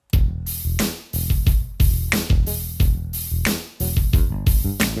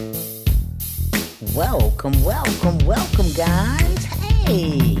Welcome, guys.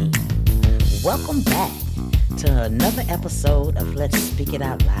 Hey, welcome back to another episode of Let's Speak It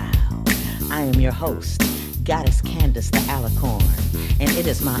Out Loud. I am your host, Goddess Candace the Alicorn, and it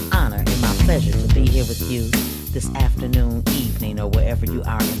is my honor and my pleasure to be here with you this afternoon, evening, or wherever you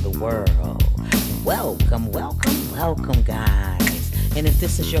are in the world. Welcome, guys. And if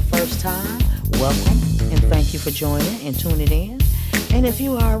this is your first time, welcome, and thank you for joining and tuning in. And if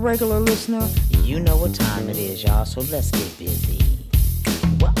you are a regular listener, you know what time it is, y'all, so let's get busy.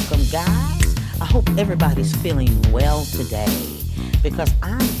 Welcome, guys. I hope everybody's feeling well today, because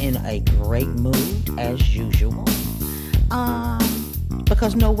I'm in a great mood, as usual.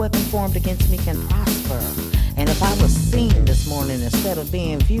 Because no weapon formed against me can prosper. And if I was seen this morning instead of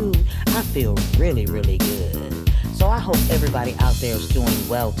being viewed, I feel really, really good. So I hope everybody out there is doing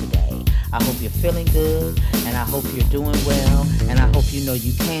well today. I hope you're feeling good, and I hope you're doing well, and I hope you know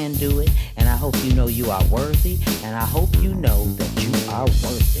you can do it, and I hope you know you are worthy, and I hope you know that you are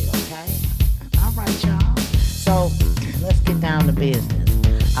worth it, okay? All right, y'all. So let's get down to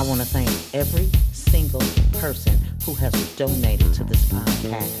business. I want to thank every single person who has donated to this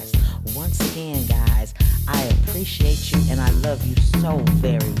podcast. Once again, guys, I appreciate you, and I love you so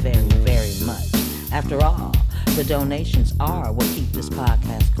very, very, very much. After all, the donations are what keep this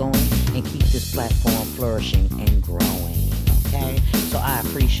podcast going and keep this platform flourishing and growing, okay? So I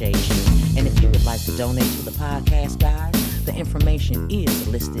appreciate you. And if you would like to donate to the podcast, guys, the information is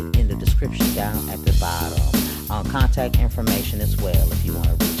listed in the description down at the bottom. Contact information as well if you want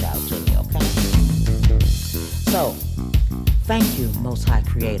to reach out to me, okay? So, thank you, Most High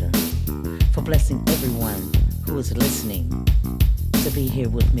Creator, for blessing everyone who is listening to be here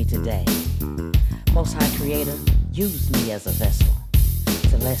with me today. Most High Creator, use me as a vessel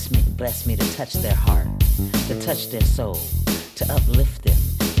to bless me to touch their heart, to touch their soul, to uplift them.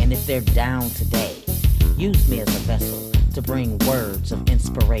 And if they're down today, use me as a vessel to bring words of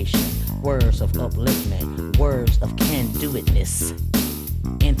inspiration, words of upliftment, words of can-do-itness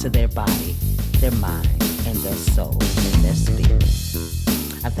into their body, their mind, and their soul, and their spirit.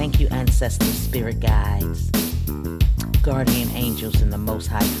 I thank you, ancestor spirit guides, guardian angels, and the Most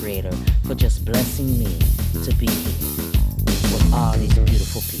High Creator for just blessing me to be here with all these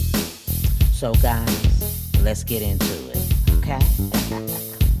beautiful people. So guys, let's get into it, okay?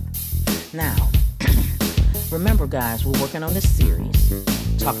 Now, remember guys, we're working on this series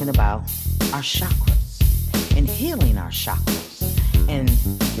talking about our chakras and healing our chakras and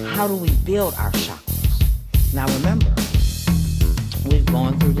how do we build our chakras. Now remember, we've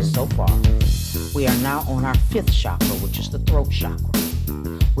gone through this so far. We are now on our fifth chakra, which is the throat chakra.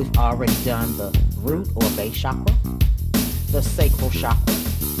 We've already done the root or base chakra, the sacral chakra,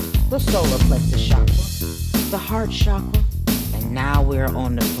 the solar plexus chakra, the heart chakra, and now we're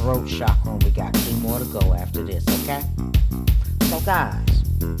on the throat chakra, and we got 2 more to go after this, okay? So guys,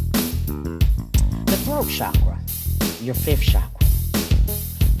 the throat chakra, your fifth chakra,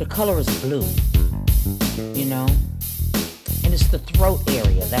 the color is blue, you know? And it's the throat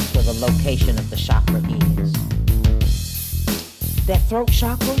area. That's where the location of the chakra is. That throat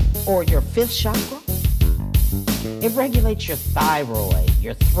chakra, or your fifth chakra, it regulates your thyroid,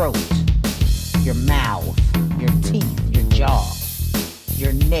 your throat, your mouth, your teeth, your jaw,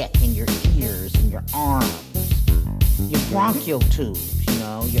 your neck and your ears and your arms, your bronchial tubes, you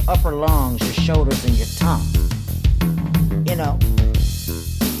know, your upper lungs, your shoulders, and your tongue. You know,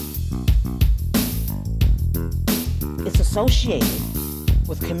 it's associated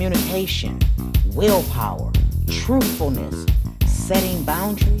with communication, willpower, truthfulness, setting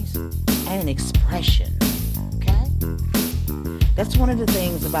boundaries, and expression. Okay? That's one of the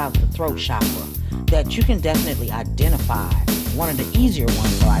things about the throat chakra that you can definitely identify. One of the easier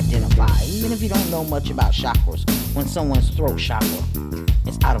ones to identify, even if you don't know much about chakras, when someone's throat chakra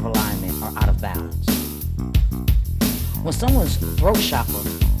is out of alignment or out of balance. When someone's throat chakra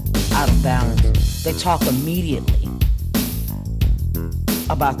is out of balance, they talk immediately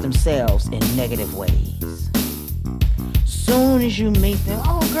about themselves in negative ways. Soon as you meet them,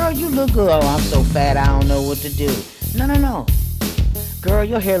 oh girl, you look good. Oh, I'm so fat, I don't know what to do. No. Girl,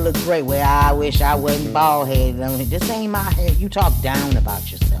 your hair look great. Well, I wish I wasn't bald headed. I mean, this ain't my hair. You talk down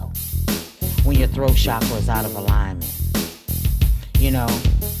about yourself when your throat chakra is out of alignment. You know,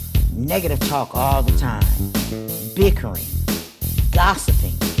 negative talk all the time, bickering,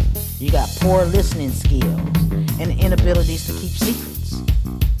 gossiping. You got poor listening skills and inabilities to keep secrets.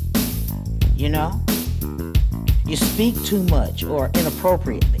 You know, you speak too much or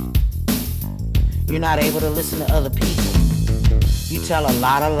inappropriately. You're not able to listen to other people. You tell a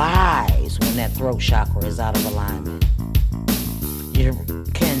lot of lies when that throat chakra is out of alignment. You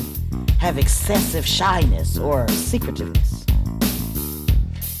can have excessive shyness or secretiveness.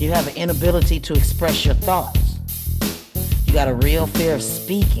 You have an inability to express your thoughts. You got a real fear of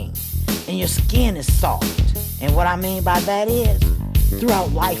speaking, and your skin is soft. And what I mean by that is,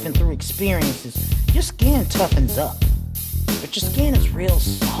 throughout life and through experiences, your skin toughens up, but your skin is real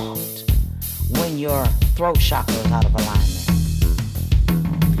soft when your throat chakra is out of alignment.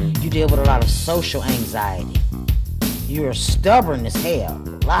 You deal with a lot of social anxiety. You're stubborn as hell,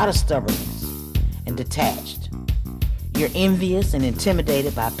 a lot of stubbornness, and detached. You're envious and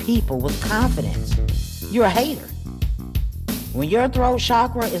intimidated by people with confidence. You're a hater. When your throat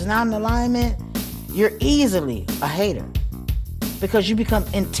chakra is not in alignment, you're easily a hater because you become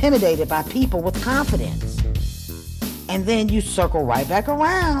intimidated by people with confidence. And then you circle right back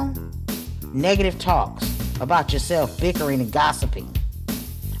around. Negative talks about yourself, bickering and gossiping.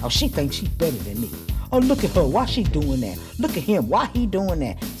 Oh, she thinks she's better than me. Oh, look at her. Why she doing that? Look at him. Why he doing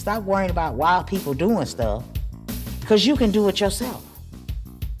that? Stop worrying about wild people doing stuff, because you can do it yourself.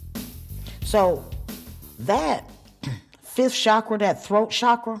 So that fifth chakra, that throat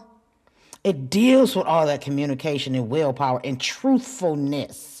chakra, it deals with all that communication and willpower and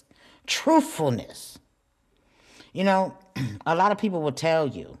truthfulness. Truthfulness. You know, a lot of people will tell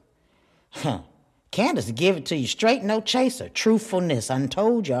you, Candace give it to you straight, no chaser. Truthfulness. I done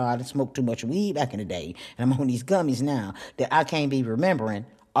told y'all I done smoked too much weed back in the day, and I'm on these gummies now that I can't be remembering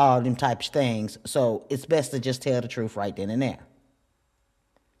all them types of things. So it's best to just tell the truth right then and there.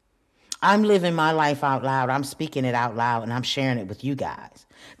 I'm living my life out loud. I'm speaking it out loud, and I'm sharing it with you guys.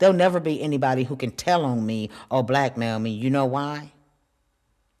 There'll never be anybody who can tell on me or blackmail me. You know why?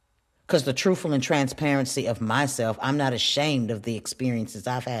 Because the truthful and transparency of myself, I'm not ashamed of the experiences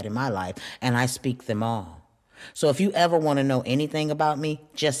I've had in my life, and I speak them all. So if you ever want to know anything about me,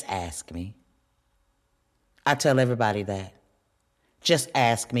 just ask me. I tell everybody that. Just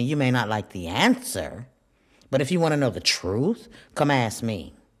ask me. You may not like the answer, but if you want to know the truth, come ask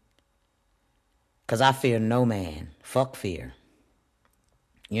me. Because I fear no man. Fuck fear.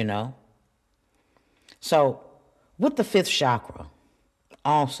 You know? So, with the fifth chakra,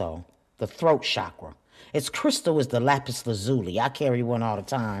 also, the throat chakra, its crystal is the lapis lazuli. I carry one all the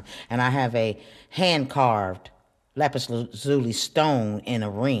time, and I have a hand-carved lapis lazuli stone in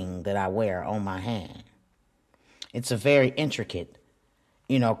a ring that I wear on my hand. It's a very intricate,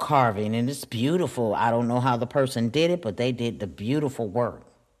 carving, and it's beautiful. I don't know how the person did it, but they did the beautiful work.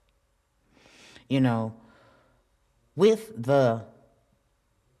 With the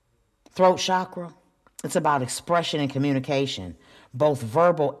throat chakra, it's about expression and communication, both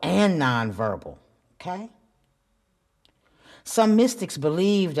verbal and nonverbal, okay? Some mystics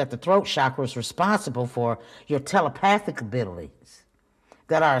believe that the throat chakra is responsible for your telepathic abilities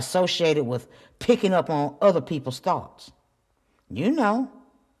that are associated with picking up on other people's thoughts.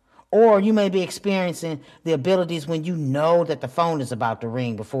 Or you may be experiencing the abilities when you know that the phone is about to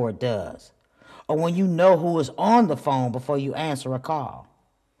ring before it does, or when you know who is on the phone before you answer a call.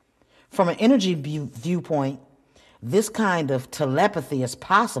 From an energy viewpoint, this kind of telepathy is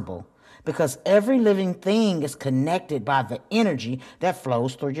possible because every living thing is connected by the energy that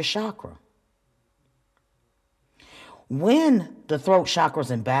flows through your chakra. When the throat chakra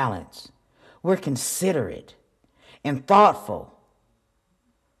is in balance, we're considerate and thoughtful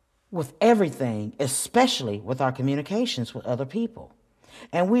with everything, especially with our communications with other people.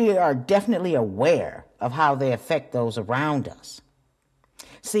 And we are definitely aware of how they affect those around us.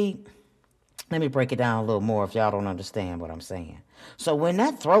 See, let me break it down a little more if y'all don't understand what I'm saying. So when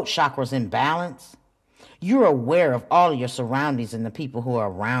that throat chakra is in balance, you're aware of all of your surroundings and the people who are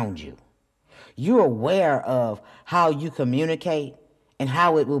around you. You're aware of how you communicate and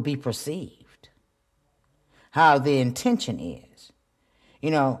how it will be perceived, how the intention is.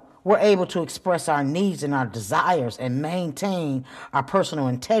 We're able to express our needs and our desires and maintain our personal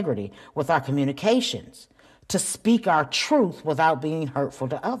integrity with our communications, to speak our truth without being hurtful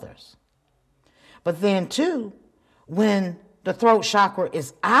to others. But then, too, when the throat chakra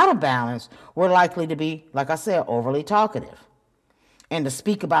is out of balance, we're likely to be, like I said, overly talkative and to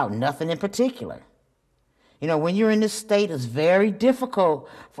speak about nothing in particular. When you're in this state, it's very difficult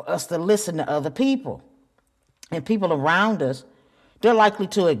for us to listen to other people. And people around us, they're likely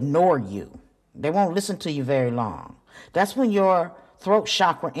to ignore you. They won't listen to you very long. That's when your throat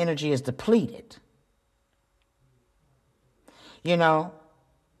chakra energy is depleted. You're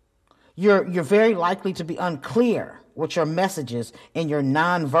very likely to be unclear with your messages in your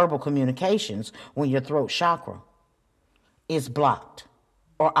nonverbal communications when your throat chakra is blocked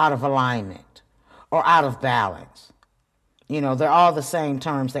or out of alignment or out of balance. They're all the same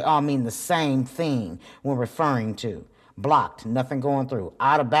terms. They all mean the same thing we're referring to. blocked, nothing going through,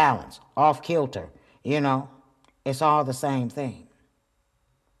 out of balance, off kilter, it's all the same thing.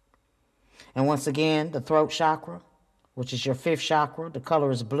 And once again, the throat chakra, which is your fifth chakra, the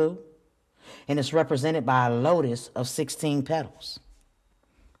color is blue, and it's represented by a lotus of 16 petals.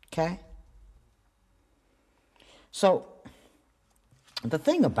 Okay? So, the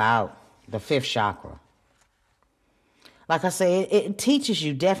thing about the fifth chakra, like I say, it teaches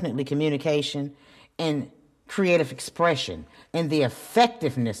you definitely communication and creative expression and the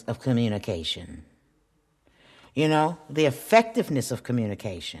effectiveness of communication. The effectiveness of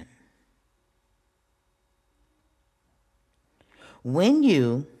communication. When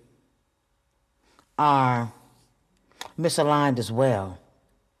you are misaligned as well,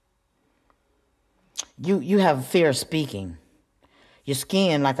 you have a fear of speaking. Your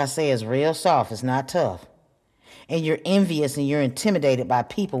skin, like I say, is real soft. It's not tough. And you're envious and you're intimidated by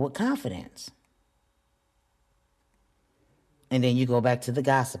people with confidence. And then you go back to the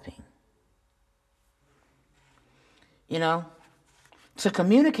gossiping. To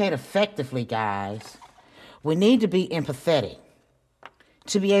communicate effectively, guys, we need to be empathetic.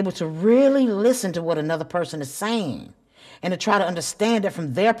 To be able to really listen to what another person is saying. And to try to understand it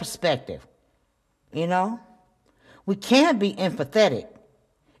from their perspective. We can't be empathetic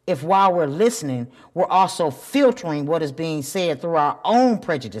if while we're listening, we're also filtering what is being said through our own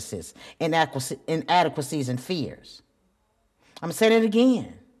prejudices, inadequacies, and fears. I'm going to say that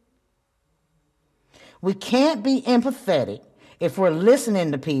again. We can't be empathetic if we're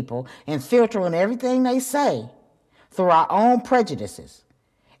listening to people and filtering everything they say through our own prejudices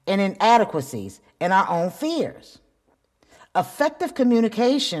and inadequacies and our own fears. Effective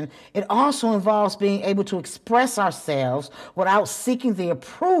communication, it also involves being able to express ourselves without seeking the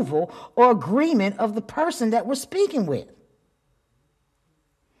approval or agreement of the person that we're speaking with.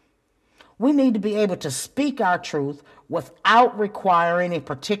 We need to be able to speak our truth without requiring a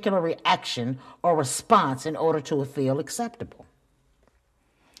particular reaction or response in order to feel acceptable.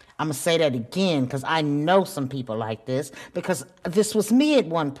 I'm going to say that again because I know some people like this, because this was me at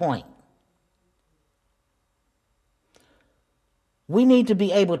one point. We need to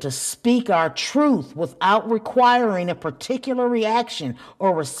be able to speak our truth without requiring a particular reaction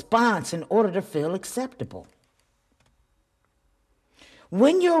or response in order to feel acceptable.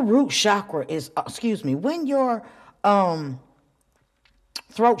 When your root chakra is, when your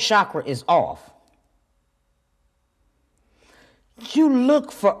throat chakra is off, you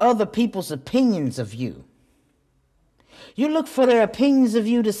look for other people's opinions of you. You look for their opinions of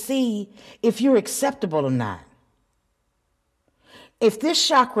you to see if you're acceptable or not. If this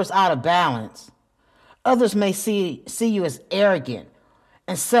chakra is out of balance, others may see you as arrogant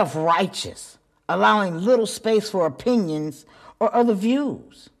and self-righteous, allowing little space for opinions or other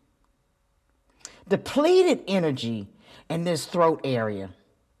views. Depleted energy in this throat area,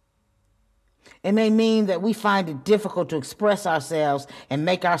 it may mean that we find it difficult to express ourselves and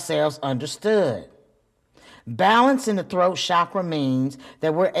make ourselves understood. Balance in the throat chakra means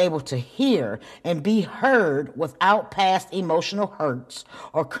that we're able to hear and be heard without past emotional hurts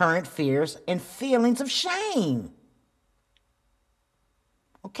or current fears and feelings of shame.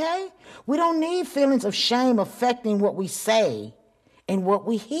 Okay? We don't need feelings of shame affecting what we say and what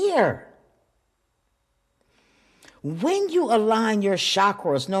we hear. When you align your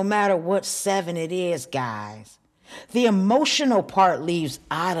chakras, no matter what 7 it is, guys, the emotional part leaves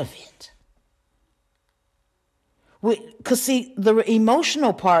out of it. Because, see, the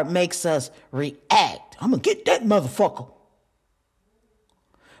emotional part makes us react. I'm going to get that motherfucker.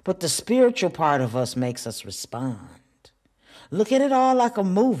 But the spiritual part of us makes us respond. Look at it all like a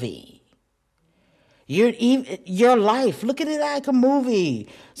movie. Your life, look at it like a movie.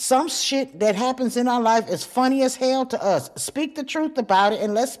 Some shit that happens in our life is funny as hell to us. Speak the truth about it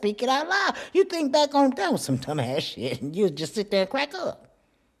and let's speak it out loud. You think back on that was some dumbass shit and you just sit there and crack up.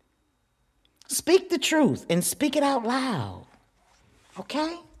 Speak the truth and speak it out loud.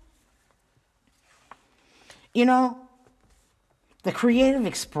 Okay? The creative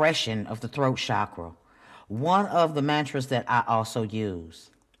expression of the throat chakra, one of the mantras that I also use.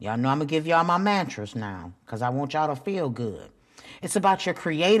 Y'all know I'm going to give y'all my mantras now because I want y'all to feel good. It's about your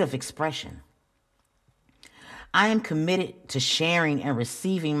creative expression. I am committed to sharing and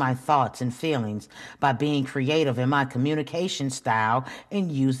receiving my thoughts and feelings by being creative in my communication style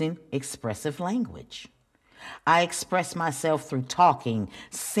and using expressive language. I express myself through talking,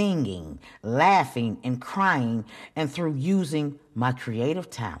 singing, laughing, and crying, and through using my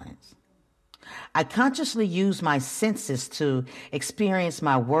creative talents. I consciously use my senses to experience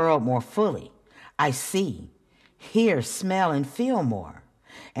my world more fully. I see, hear, smell, and feel more.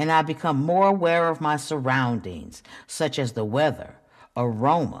 and I become more aware of my surroundings, such as the weather,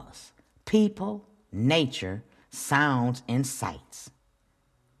 aromas, people, nature, sounds, and sights.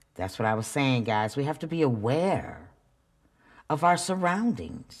 That's what I was saying, guys. We have to be aware of our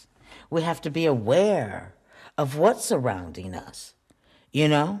surroundings. We have to be aware of what's surrounding us. You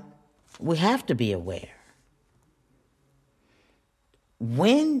know, we have to be aware.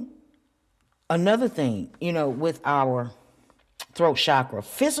 Another thing, with our throat chakra,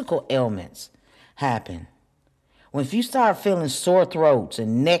 physical ailments happen. If you start feeling sore throats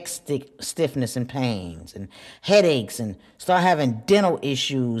and neck stiffness and pains and headaches and start having dental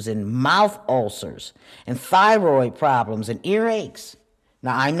issues and mouth ulcers and thyroid problems and earaches.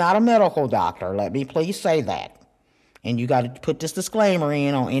 Now, I'm not a medical doctor. Let me please say that. And you got to put this disclaimer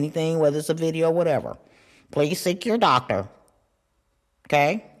in on anything, whether it's a video or whatever. Please seek your doctor.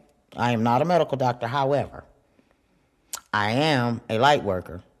 Okay? I am not a medical doctor. However, I am a light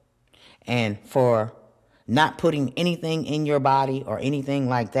worker. And for not putting anything in your body or anything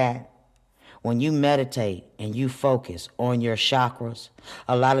like that, when you meditate and you focus on your chakras,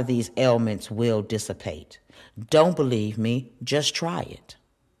 a lot of these ailments will dissipate. Don't believe me, just try it.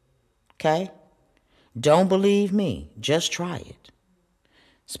 Okay? Don't believe me, just try it.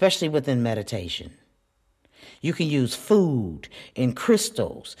 Especially within meditation. You can use food and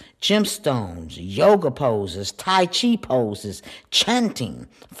crystals, gemstones, yoga poses, tai chi poses, chanting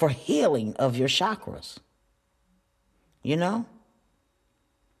for healing of your chakras.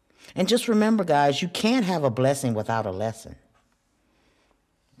 And just remember, guys, you can't have a blessing without a lesson.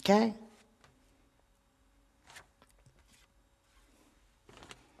 Okay?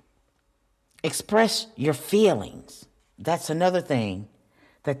 Express your feelings. That's another thing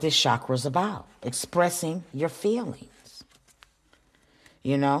that this chakra is about. Expressing your feelings.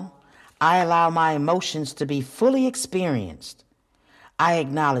 I allow my emotions to be fully experienced. I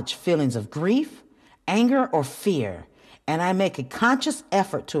acknowledge feelings of grief, anger, or fear, and I make a conscious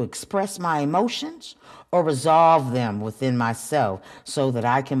effort to express my emotions or resolve them within myself so that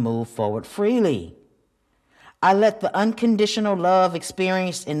I can move forward freely. I let the unconditional love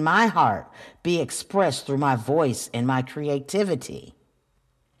experienced in my heart be expressed through my voice and my creativity.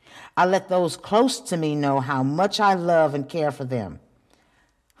 I let those close to me know how much I love and care for them.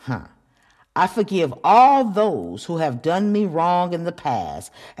 I forgive all those who have done me wrong in the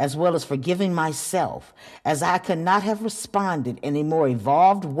past, as well as forgiving myself, as I could not have responded in a more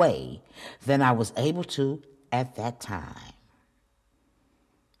evolved way than I was able to at that time.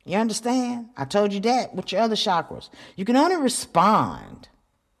 You understand? I told you that with your other chakras. You can only respond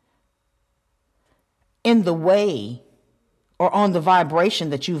in the way or on the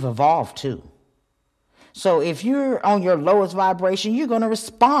vibration that you've evolved to. So if you're on your lowest vibration, you're going to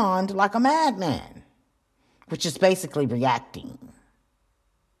respond like a madman, which is basically reacting.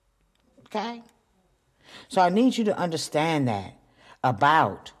 Okay? So I need you to understand that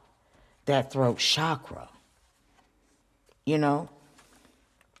about that throat chakra. There's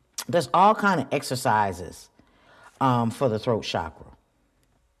all kind of exercises for the throat chakra.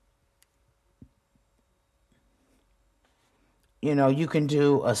 You can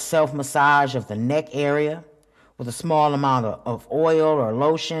do a self-massage of the neck area with a small amount of oil or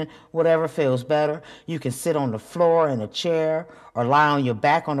lotion, whatever feels better. You can sit on the floor in a chair or lie on your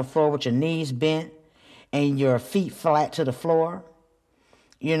back on the floor with your knees bent and your feet flat to the floor.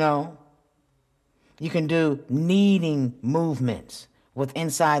 You can do kneading movements with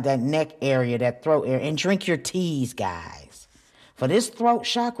inside that neck area, that throat area, and drink your teas, guys. For this throat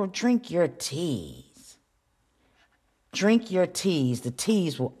chakra, drink your teas. Drink your teas. The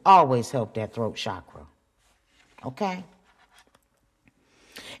teas will always help that throat chakra. Okay?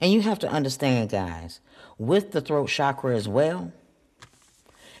 And you have to understand, guys, with the throat chakra as well,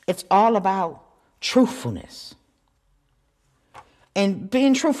 it's all about truthfulness. And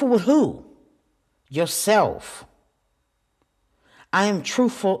being truthful with who? Yourself. I am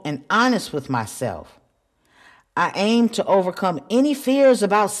truthful and honest with myself. I aim to overcome any fears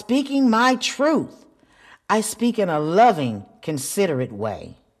about speaking my truth. I speak in a loving, considerate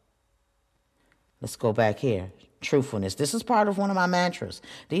way. Let's go back here. Truthfulness. This is part of one of my mantras.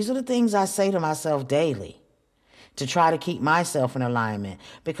 These are the things I say to myself daily to try to keep myself in alignment,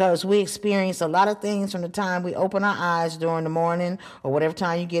 because we experience a lot of things from the time we open our eyes during the morning or whatever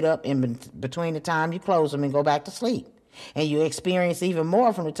time you get up in between the time you close them and go back to sleep. And you experience even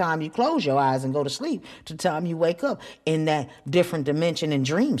more from the time you close your eyes and go to sleep to the time you wake up in that different dimension and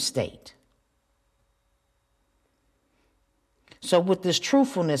dream state. So with this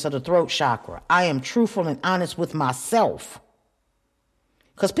truthfulness of the throat chakra, I am truthful and honest with myself.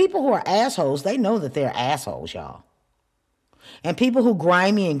 Because people who are assholes, they know that they're assholes, y'all. And people who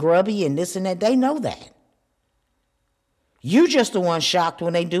grimy and grubby and this and that, they know that. You just the one shocked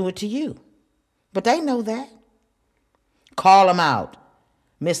when they do it to you. But they know that. Call them out.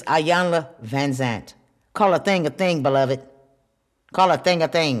 Miss Ayanla Van Zant. Call a thing, beloved. Call a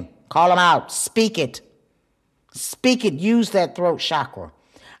thing. Call them out. Speak it. Speak it. Use that throat chakra.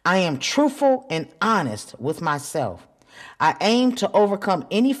 I am truthful and honest with myself. I aim to overcome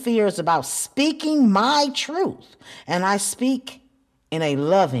any fears about speaking my truth, and I speak in a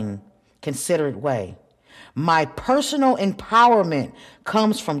loving, considerate way. My personal empowerment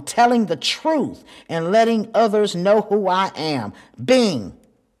comes from telling the truth and letting others know who I am. Bing.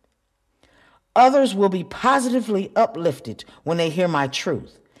 Others will be positively uplifted when they hear my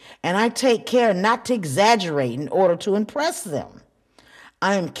truth, and I take care not to exaggerate in order to impress them.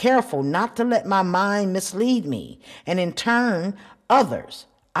 I am careful not to let my mind mislead me, and in turn, others.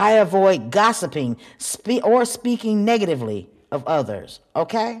 I avoid gossiping or speaking negatively of others,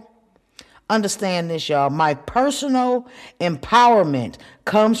 okay? Understand this, y'all. My personal empowerment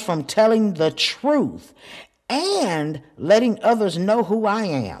comes from telling the truth and letting others know who I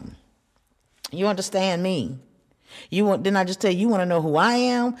am. You understand me? Didn't I just tell you want to know who I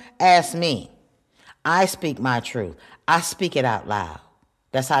am? Ask me. I speak my truth. I speak it out loud.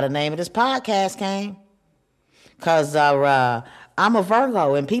 That's how the name of this podcast came. Because I'm a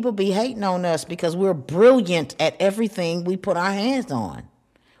Virgo, and people be hating on us because we're brilliant at everything we put our hands on.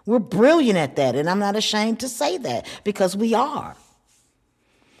 We're brilliant at that, and I'm not ashamed to say that because we are.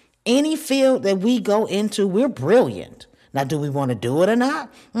 Any field that we go into, we're brilliant. Now, do we want to do it or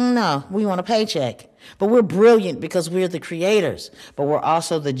not? No, we want a paycheck. But we're brilliant because we're the creators, but we're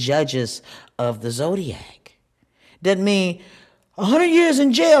also the judges of the zodiac. Doesn't mean 100 years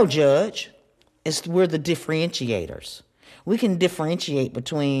in jail, judge. We're the differentiators. We can differentiate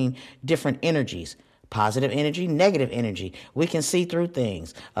between different energies. Positive energy, negative energy. We can see through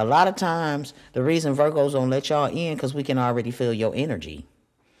things. A lot of times, the reason Virgos don't let y'all in because we can already feel your energy.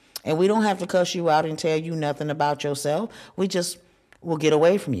 And we don't have to cuss you out and tell you nothing about yourself. We just will get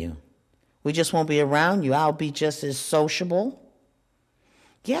away from you. We just won't be around you. I'll be just as sociable.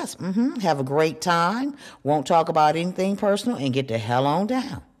 Yes, have a great time. Won't talk about anything personal and get the hell on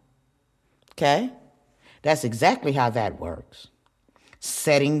down. Okay? That's exactly how that works.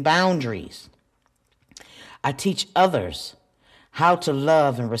 Setting boundaries. I teach others how to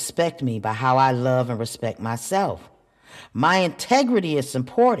love and respect me by how I love and respect myself. My integrity is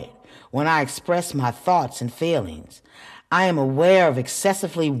supported when I express my thoughts and feelings. I am aware of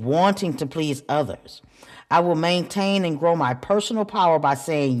excessively wanting to please others. I will maintain and grow my personal power by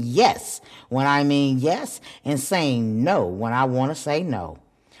saying yes when I mean yes and saying no when I want to say no.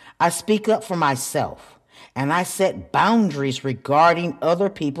 I speak up for myself and I set boundaries regarding other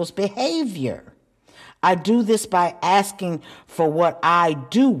people's behavior. I do this by asking for what I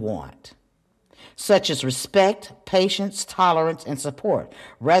do want, such as respect, patience, tolerance, and support,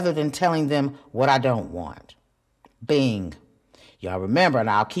 rather than telling them what I don't want. Bing. Y'all remember, and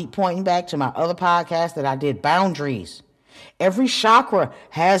I'll keep pointing back to my other podcast that I did, boundaries. Every chakra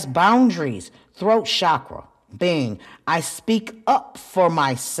has boundaries. Throat chakra. Bing. I speak up for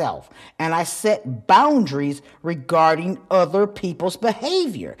myself, and I set boundaries regarding other people's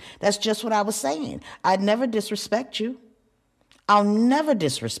behavior. That's just what I was saying. I'd never disrespect you. I'll never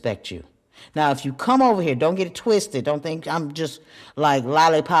disrespect you. Now, if you come over here, don't get it twisted. Don't think I'm just like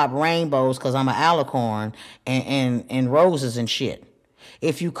lollipop rainbows because I'm an alicorn and roses and shit.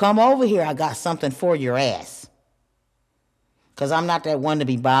 If you come over here, I got something for your ass. Because I'm not that one to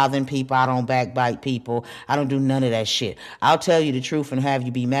be bothering people. I don't backbite people. I don't do none of that shit. I'll tell you the truth and have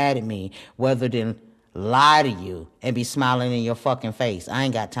you be mad at me, rather than lie to you and be smiling in your fucking face. I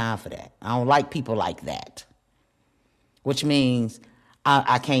ain't got time for that. I don't like people like that. Which means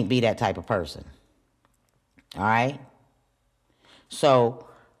I can't be that type of person. All right? So,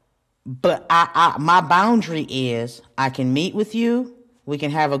 but my boundary is I can meet with you, we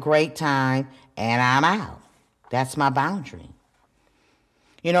can have a great time, and I'm out. That's my boundary.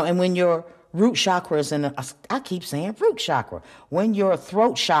 You know, and when your root chakra is I keep saying root chakra. When your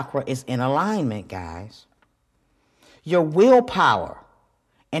throat chakra is in alignment, guys, your willpower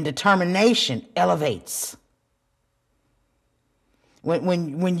and determination elevates.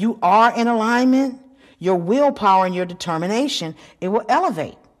 When you are in alignment, your willpower and your determination, it will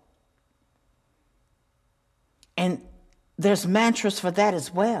elevate. And there's mantras for that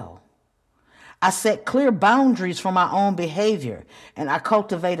as well. I set clear boundaries for my own behavior, and I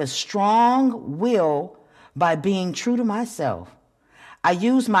cultivate a strong will by being true to myself. I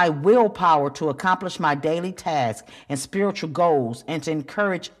use my willpower to accomplish my daily tasks and spiritual goals and to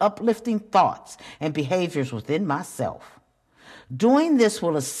encourage uplifting thoughts and behaviors within myself. Doing this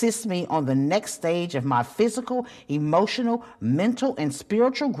will assist me on the next stage of my physical, emotional, mental, and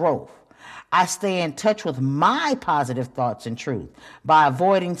spiritual growth. I stay in touch with my positive thoughts and truth by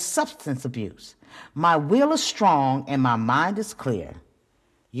avoiding substance abuse. My will is strong and my mind is clear.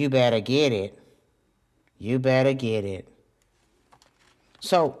 You better get it. You better get it.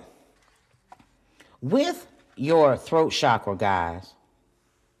 So, with your throat chakra, guys,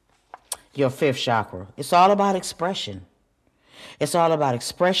 your fifth chakra, it's all about expression. It's all about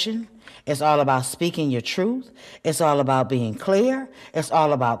expression. It's all about speaking your truth. It's all about being clear. It's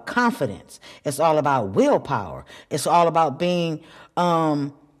all about confidence. It's all about willpower. It's all about being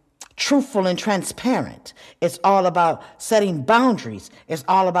truthful and transparent. It's all about setting boundaries. It's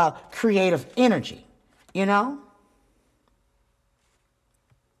all about creative energy, you know?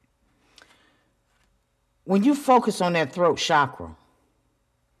 When you focus on that throat chakra,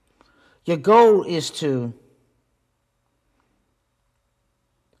 your goal is to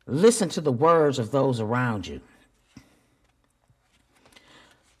listen to the words of those around you.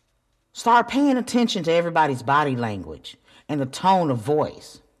 Start paying attention to everybody's body language and the tone of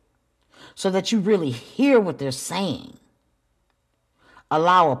voice so that you really hear what they're saying.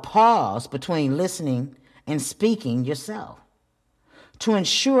 Allow a pause between listening and speaking yourself to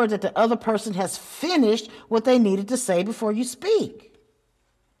ensure that the other person has finished what they needed to say before you speak.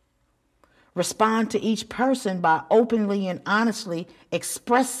 Respond to each person by openly and honestly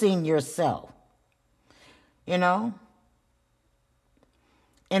expressing yourself. You know?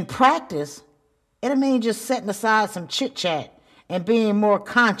 In practice, it'll mean just setting aside some chit-chat and being more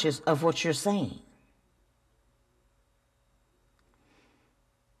conscious of what you're saying.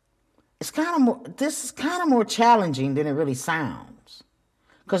 This is kind of more challenging than it really sounds,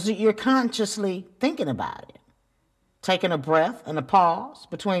 because you're consciously thinking about it. Taking a breath and a pause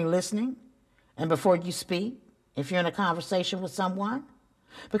between listening and before you speak, if you're in a conversation with someone,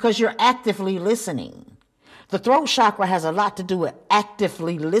 because you're actively listening. The throat chakra has a lot to do with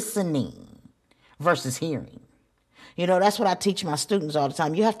actively listening versus hearing. You know, that's what I teach my students all the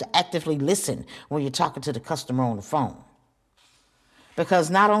time. You have to actively listen when you're talking to the customer on the phone. Because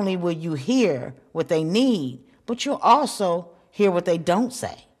not only will you hear what they need, but you'll also hear what they don't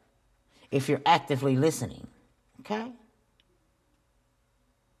say if you're actively listening. Okay?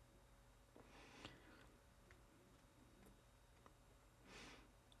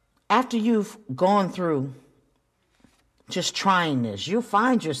 After you've gone through just trying this, you'll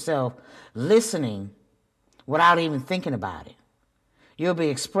find yourself listening without even thinking about it. You'll be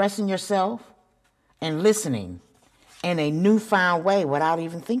expressing yourself and listening in a newfound way without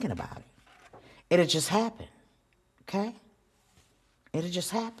even thinking about it. It'll just happen. Okay? It'll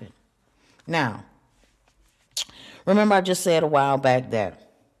just happen. Now, remember I just said a while back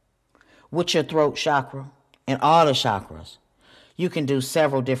that with your throat chakra and all the chakras, you can do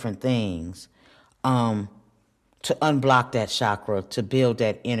several different things to unblock that chakra, to build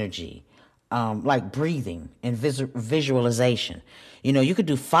that energy, like breathing and visualization. You know, you could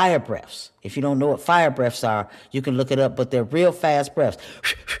do fire breaths. If you don't know what fire breaths are, you can look it up, but they're real fast breaths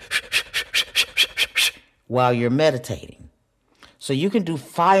while you're meditating. So you can do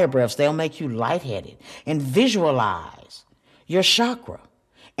fire breaths. They'll make you lightheaded. And visualize your chakra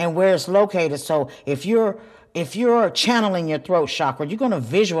and where it's located. So if you're channeling your throat chakra, you're going to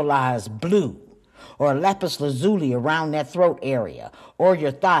visualize blue or lapis lazuli around that throat area, or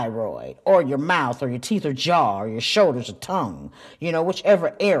your thyroid, or your mouth, or your teeth or jaw, or your shoulders or tongue, you know,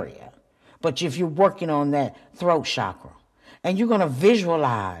 whichever area. But if you're working on that throat chakra, and you're going to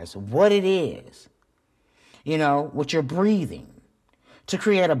visualize what it is, you know, with your breathing, to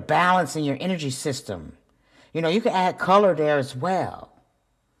create a balance in your energy system. You know, you can add color there as well,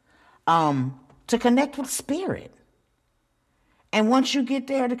 to connect with spirit. And once you get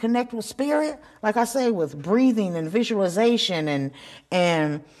there to connect with spirit, like I say, with breathing and visualization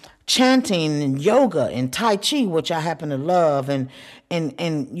and chanting and yoga and Tai Chi, which I happen to love, and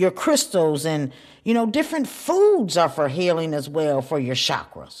your crystals and, you know, different foods are for healing as well for your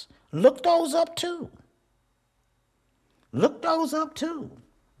chakras. Look those up too. Look those up too.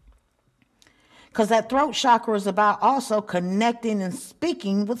 Because that throat chakra is about also connecting and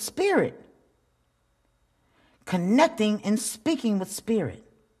speaking with spirit. Connecting and speaking with spirit.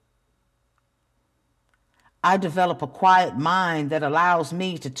 I develop a quiet mind that allows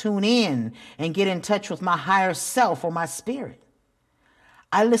me to tune in and get in touch with my higher self or my spirit.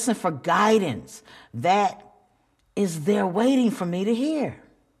 I listen for guidance that is there waiting for me to hear.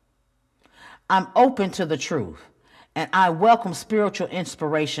 I'm open to the truth, and I welcome spiritual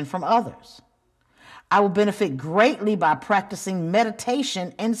inspiration from others. I will benefit greatly by practicing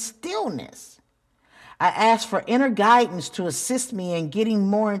meditation and stillness. I ask for inner guidance to assist me in getting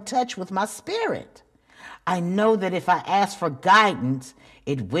more in touch with my spirit. I know that if I ask for guidance,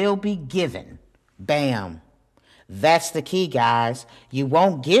 it will be given. Bam. That's the key, guys. You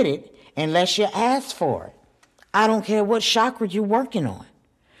won't get it unless you ask for it. I don't care what chakra you're working on.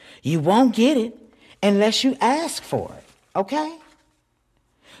 You won't get it unless you ask for it. Okay?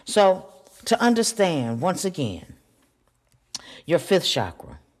 So, to understand, once again, your fifth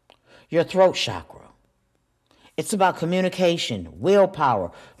chakra, your throat chakra, it's about communication,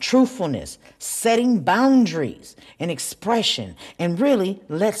 willpower, truthfulness, setting boundaries and expression. And really,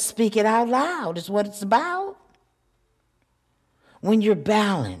 let's speak it out loud is what it's about. When you're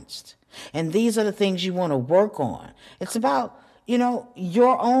balanced, and these are the things you want to work on. It's about,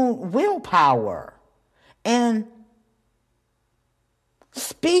 your own willpower and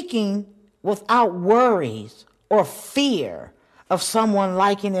speaking without worries or fear of someone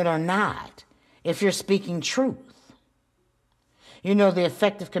liking it or not, if you're speaking truth. The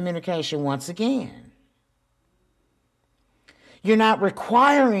effective communication once again. You're not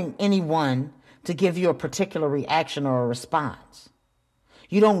requiring anyone to give you a particular reaction or a response.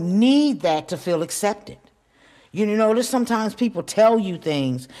 You don't need that to feel accepted. You notice sometimes people tell you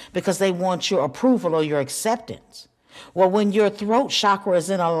things because they want your approval or your acceptance. Well, when your throat chakra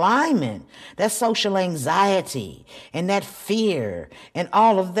is in alignment, that social anxiety and that fear and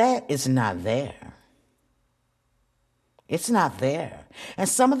all of that is not there. It's not there. And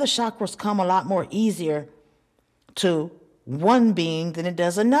some of the chakras come a lot more easier to one being than it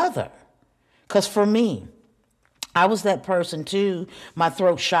does another. Because for me, I was that person too, my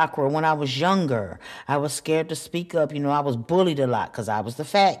throat chakra, when I was younger. I was scared to speak up. I was bullied a lot because I was the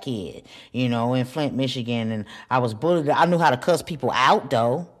fat kid, in Flint, Michigan. And I was bullied. I knew how to cuss people out,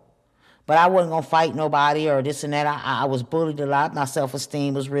 though. But I wasn't going to fight nobody or this and that. I was bullied a lot. My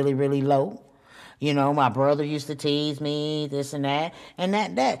self-esteem was really, really low. My brother used to tease me, this and that, and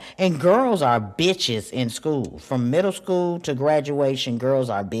that. And girls are bitches in school. From middle school to graduation, girls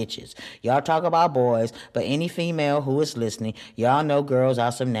are bitches. Y'all talk about boys, but any female who is listening, y'all know girls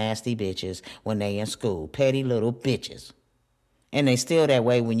are some nasty bitches when they in school. Petty little bitches. And they still that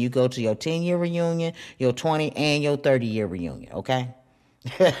way when you go to your 10-year reunion, your 20 and your 30-year reunion, okay?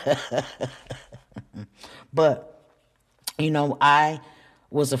 But, I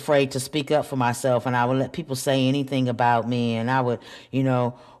was afraid to speak up for myself, and I would let people say anything about me, and I would,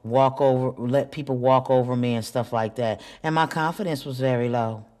 let people walk over me and stuff like that. And my confidence was very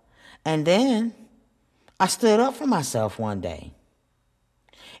low. And then I stood up for myself one day.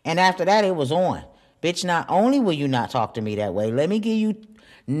 And after that, it was on. Bitch, not only will you not talk to me that way, let me give you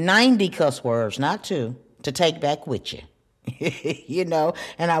 90 cuss words, not 2, to take back with you.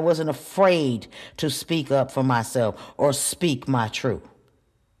 And I wasn't afraid to speak up for myself or speak my truth.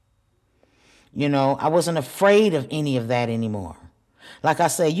 I wasn't afraid of any of that anymore. Like I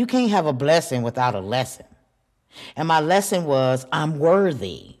say, you can't have a blessing without a lesson. And my lesson was, I'm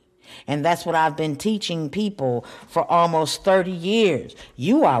worthy. And that's what I've been teaching people for almost 30 years.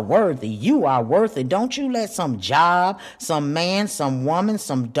 You are worthy. You are worth it. Don't you let some job, some man, some woman,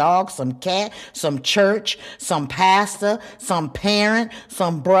 some dog, some cat, some church, some pastor, some parent,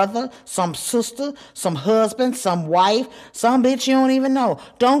 some brother, some sister, some husband, some wife, some bitch you don't even know.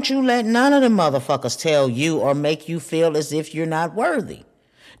 Don't you let none of them motherfuckers tell you or make you feel as if you're not worthy.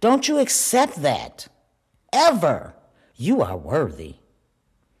 Don't you accept that. Ever. You are worthy.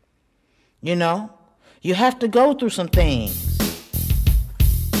 You have to go through some things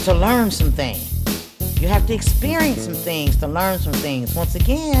to learn some things. You have to experience some things to learn some things. Once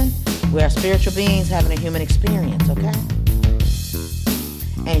again, we are spiritual beings having a human experience, okay?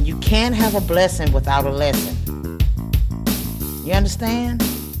 And you can't have a blessing without a lesson. You understand?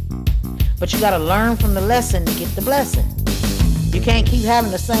 But you got to learn from the lesson to get the blessing. You can't keep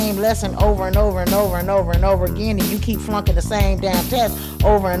having the same lesson over and over and over and over and over again, and you keep flunking the same damn test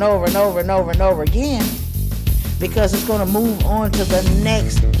over and over and over and over and over again, because it's going to move on to the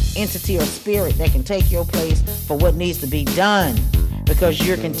next entity or spirit that can take your place for what needs to be done, because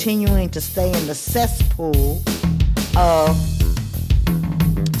you're continuing to stay in the cesspool of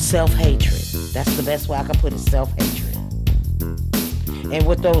self-hatred. That's the best way I can put it, self-hatred. And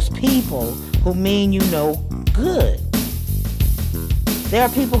with those people who mean you no good. There are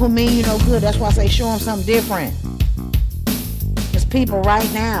people who mean you no good. That's why I say show them something different. There's people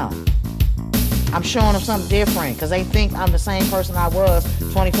right now. I'm showing them something different because they think I'm the same person I was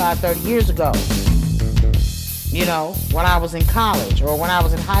 25, 30 years ago. When I was in college or when I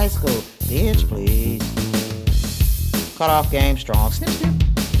was in high school. Bitch, please. Cut off game strong. Snip, snip.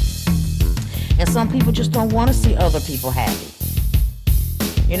 And some people just don't want to see other people happy.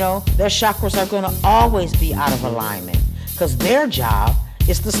 Their chakras are going to always be out of alignment because their job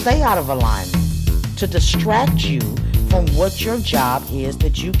is to stay out of alignment, to distract you from what your job is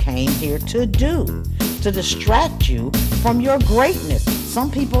that you came here to do, to distract you from your greatness.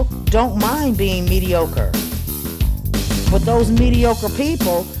 Some people don't mind being mediocre, but those mediocre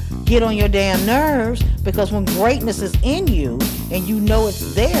people get on your damn nerves because when greatness is in you and you know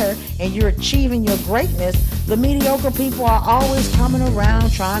it's there and you're achieving your greatness, the mediocre people are always coming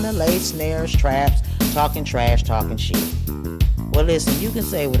around trying to lay snares, traps, talking trash, talking shit. Well, listen, you can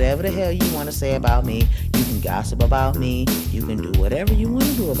say whatever the hell you want to say about me. You can gossip about me. You can do whatever you want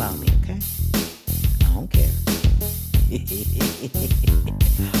to do about me, okay? I don't care.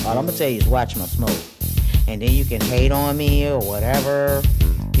 All I'm going to tell you is watch my smoke. And then you can hate on me or whatever,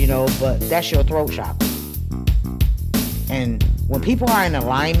 but that's your throat chakra. And when people are in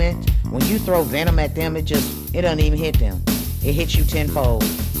alignment, when you throw venom at them, it doesn't even hit them. It hits you tenfold.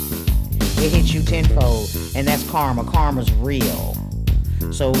 It hits you tenfold. And that's karma. Karma's real.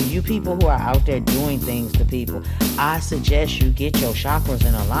 So you people who are out there doing things to people, I suggest you get your chakras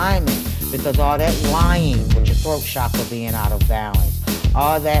in alignment, because all that lying with your throat chakra being out of balance,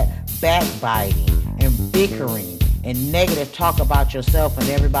 all that backbiting and bickering and negative talk about yourself and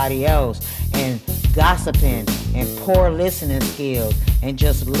everybody else, and gossiping and poor listening skills, and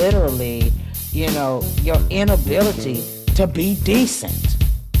just literally, your inability to be decent,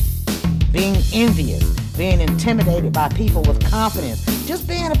 being envious, being intimidated by people with confidence, just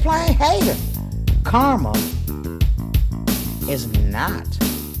being a plain hater. Karma is not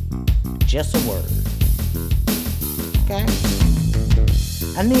just a word. Okay?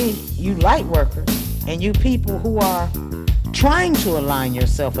 I need you light workers and you people who are trying to align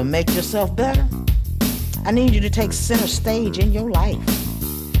yourself and make yourself better. I need you to take center stage in your life.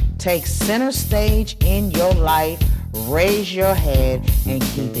 Take center stage in your life. Raise your head and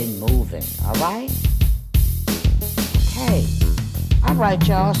keep it moving. All right? Okay. All right,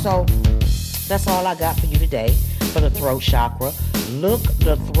 y'all. So that's all I got for you today for the throat chakra. Look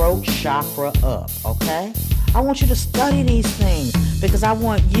the throat chakra up, okay? I want you to study these things because I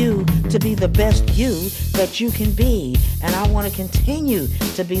want you to be the best you that you can be. And I want to continue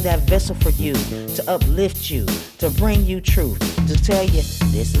to be that vessel for you, to uplift you, to bring you truth, to tell you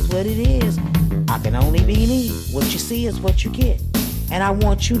this is what it is. I can only be me. What you see is what you get. And I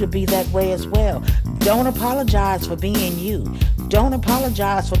want you to be that way as well. Don't apologize for being you. Don't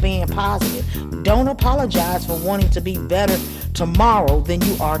apologize for being positive. Don't apologize for wanting to be better tomorrow than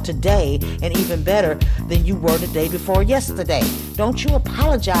you are today, and even better than you were the day before yesterday. Don't you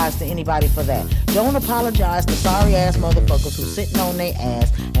apologize to anybody for that. Don't apologize to sorry ass motherfuckers who's sitting on their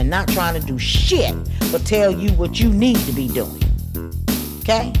ass and not trying to do shit but tell you what you need to be doing.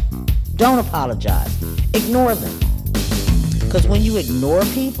 Okay? Don't apologize. Ignore them. Because when you ignore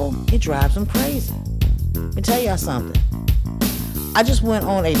people, it drives them crazy. Let me tell y'all something. I just went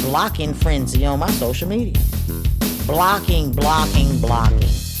on a blocking frenzy on my social media. Blocking.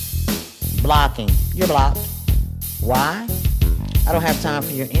 You're blocked. Why? I don't have time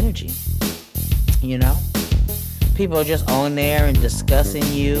for your energy. People are just on there and discussing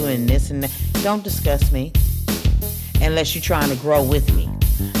you and this and that. Don't discuss me unless you're trying to grow with me,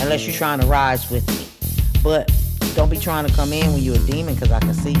 unless you're trying to rise with me. But don't be trying to come in when you're a demon, because I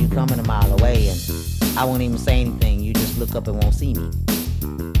can see you coming a mile away and I won't even say anything. You just look up and won't see me.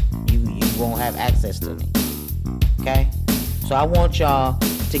 You won't have access to me. Okay? So I want y'all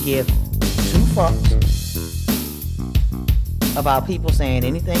to give 2 fucks about people saying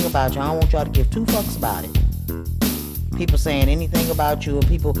anything about you. I don't want y'all to give 2 fucks about it. People saying anything about you, or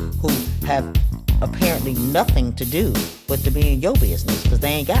people who have apparently nothing to do but to be in your business because they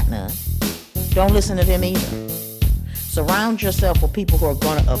ain't got none. Don't listen to them either. Surround yourself with people who are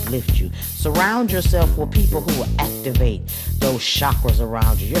going to uplift you. Surround yourself with people who will activate those chakras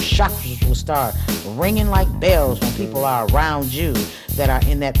around you. Your chakras will start ringing like bells when people are around you that are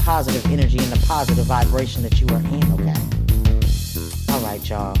in that positive energy and the positive vibration that you are in, okay? All right,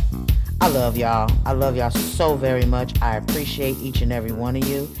 y'all. I love y'all. I love y'all so very much. I appreciate each and every one of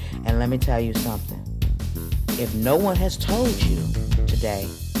you. And let me tell you something. If no one has told you today,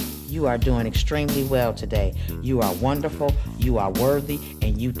 you are doing extremely well today. You are wonderful, you are worthy,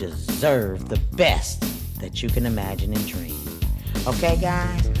 and you deserve the best that you can imagine and dream. Okay,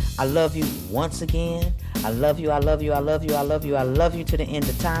 guys? I love you once again. I love you, I love you, I love you, I love you, I love you to the end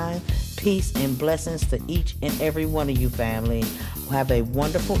of time. Peace and blessings to each and every one of you, family. Have a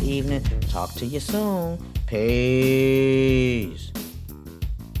wonderful evening. Talk to you soon. Peace.